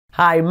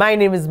Hi, my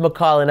name is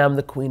Michal and I'm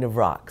the Queen of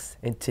Rocks.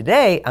 And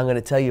today I'm going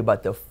to tell you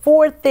about the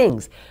 4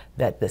 things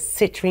that the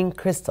citrine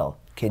crystal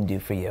can do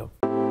for you.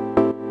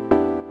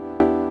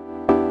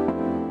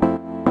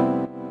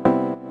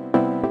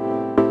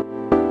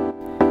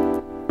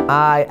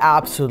 I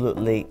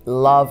absolutely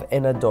love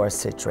and adore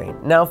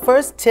citrine. Now,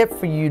 first tip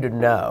for you to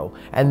know,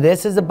 and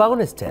this is a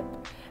bonus tip,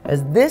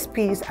 as this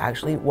piece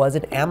actually was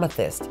an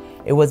amethyst.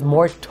 It was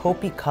more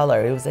taupey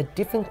color. It was a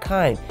different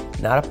kind,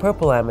 not a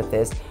purple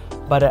amethyst,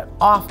 but an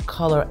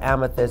off-color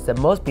amethyst that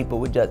most people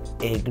would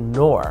just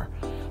ignore.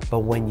 But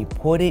when you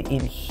put it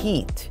in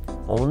heat,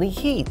 only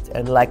heat,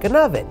 and like an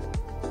oven,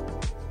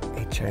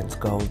 it turns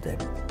golden.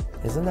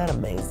 Isn't that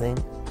amazing?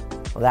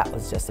 Well, that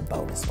was just a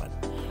bonus one.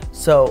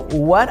 So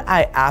what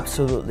I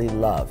absolutely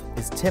love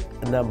is tip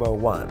number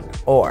 1,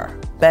 or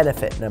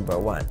benefit number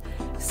 1.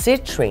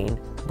 Citrine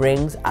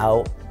brings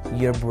out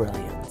your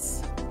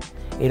brilliance.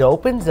 It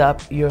opens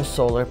up your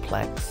solar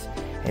plex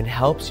and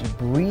helps you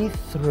breathe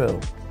through.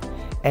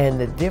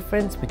 And the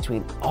difference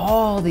between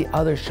all the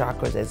other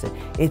chakras is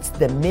it's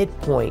the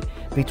midpoint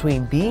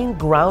between being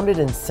grounded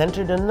and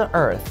centered in the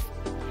earth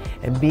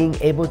and being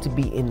able to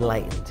be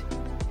enlightened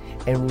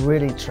and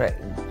really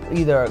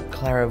either a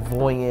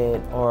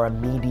clairvoyant or a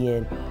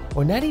medium,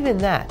 or not even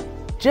that,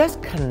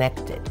 just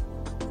connected.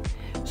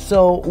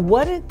 So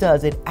what it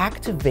does, it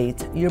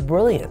activates your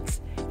brilliance.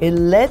 It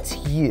lets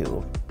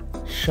you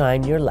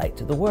shine your light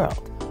to the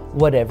world,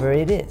 whatever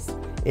it is.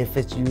 If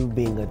it's you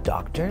being a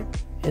doctor,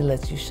 it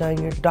lets you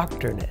shine your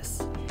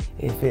doctorness.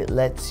 If it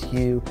lets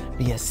you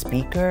be a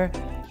speaker,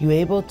 you're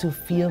able to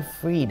feel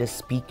free to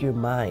speak your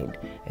mind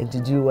and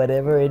to do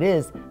whatever it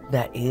is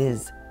that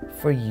is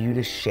for you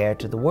to share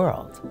to the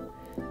world.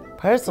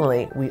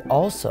 Personally, we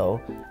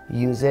also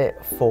use it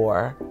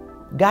for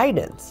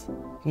guidance.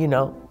 You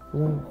know,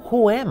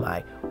 who am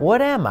I?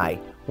 What am I?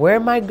 Where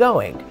am I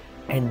going?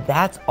 And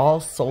that's all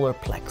solar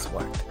plex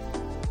work.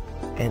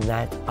 And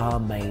that's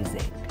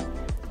amazing.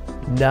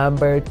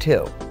 Number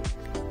 2.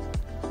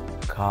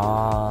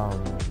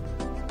 Calm.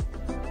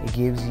 It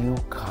gives you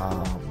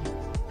calm.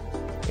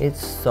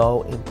 It's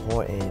so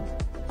important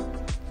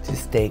to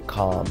stay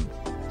calm,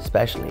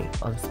 especially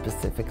on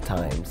specific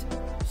times.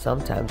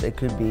 Sometimes it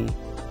could be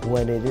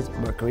when it is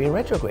Mercury in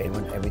retrograde,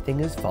 when everything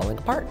is falling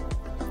apart.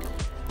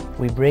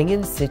 We bring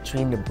in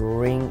citrine to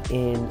bring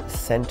in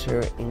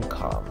center and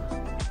calm.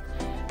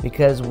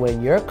 Because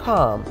when you're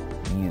calm,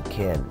 you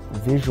can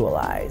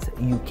visualize,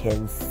 you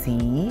can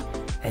see,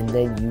 and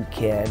then you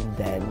can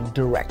then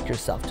direct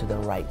yourself to the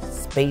right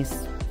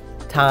space,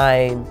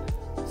 time,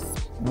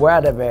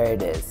 whatever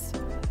it is.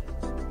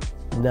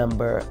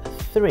 Number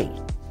 3,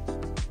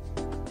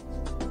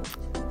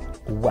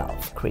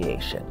 wealth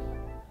creation.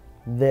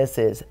 This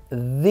is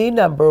the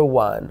number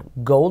 1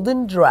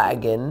 golden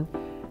dragon,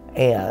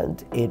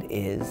 and it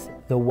is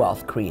the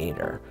wealth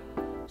creator.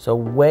 So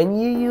when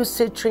you use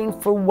citrine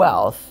for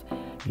wealth,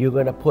 you're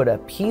going to put a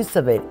piece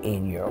of it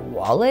in your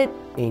wallet,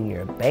 in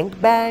your bank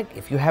bag.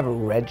 If you have a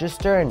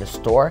register in the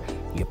store,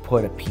 you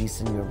put a piece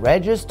in your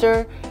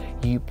register.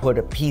 You put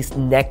a piece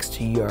next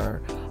to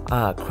your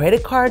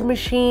credit card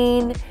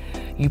machine.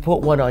 You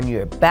put one on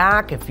your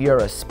back if you're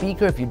a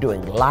speaker, if you're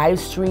doing live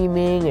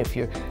streaming, if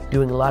you're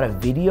doing a lot of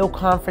video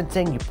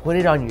conferencing, you put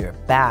it on your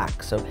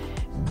back. So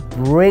it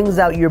brings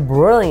out your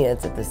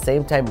brilliance at the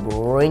same time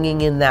bringing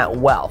in that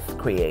wealth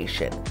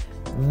creation.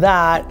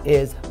 That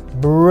is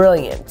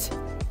brilliant.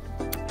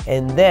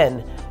 And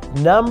then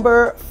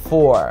number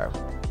 4,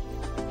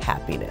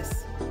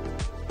 happiness.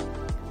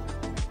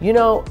 You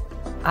know,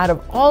 out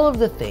of all of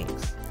the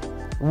things,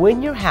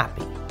 when you're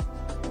happy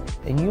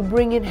and you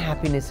bring in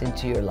happiness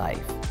into your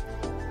life,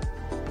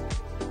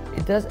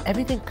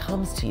 everything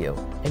comes to you,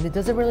 and it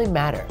doesn't really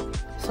matter.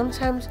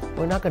 Sometimes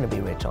we're not going to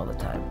be rich all the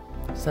time.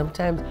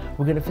 Sometimes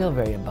we're going to feel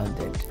very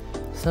abundant.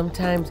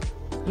 Sometimes,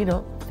 you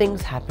know,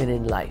 things happen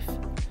in life.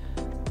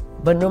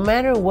 But no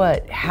matter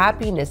what,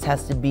 happiness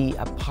has to be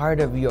a part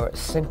of your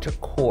center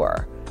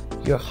core,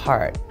 your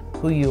heart,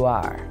 who you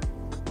are.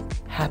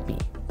 Happy.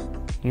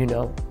 You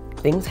know,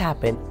 things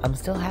happen, I'm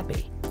still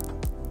happy.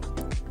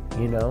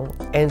 You know?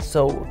 And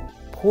so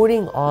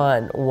putting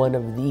on one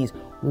of these,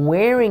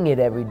 wearing it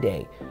every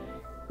day,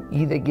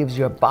 either gives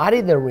your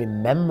body the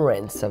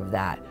remembrance of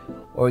that,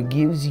 or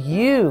gives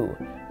you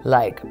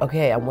like,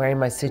 okay, I'm wearing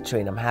my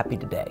citrine, I'm happy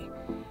today.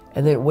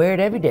 And then wear it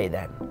every day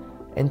then,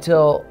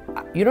 until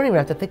you don't even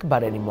have to think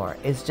about it anymore.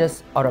 It's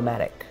just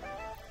automatic.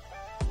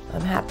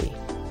 I'm happy.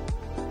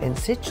 And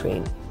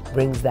citrine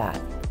brings that.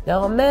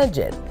 Now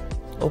imagine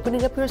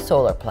opening up your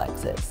solar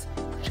plexus,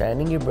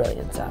 shining your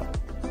brilliance out,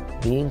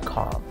 being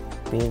calm,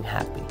 being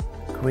happy,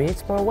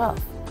 creates more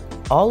wealth.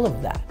 All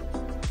of that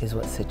is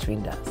what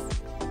citrine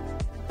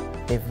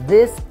does. If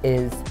this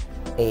is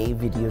a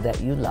video that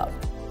you love,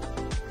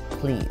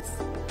 please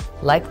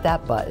like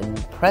that button,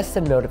 press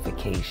the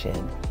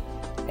notification,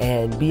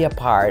 and be a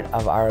part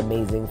of our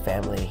amazing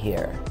family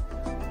here.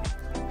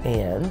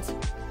 And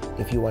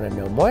if you want to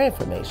know more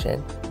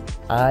information,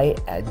 I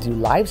do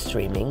live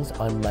streamings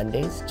on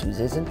Mondays,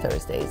 Tuesdays, and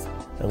Thursdays,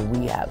 and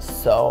we have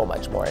so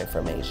much more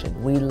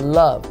information. We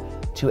love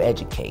to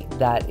educate.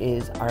 That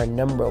is our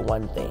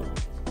 #1 thing.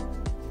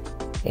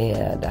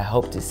 And I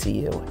hope to see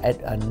you at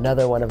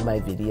another one of my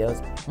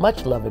videos.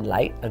 Much love and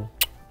light, and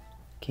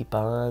keep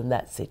on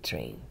that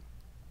citrine.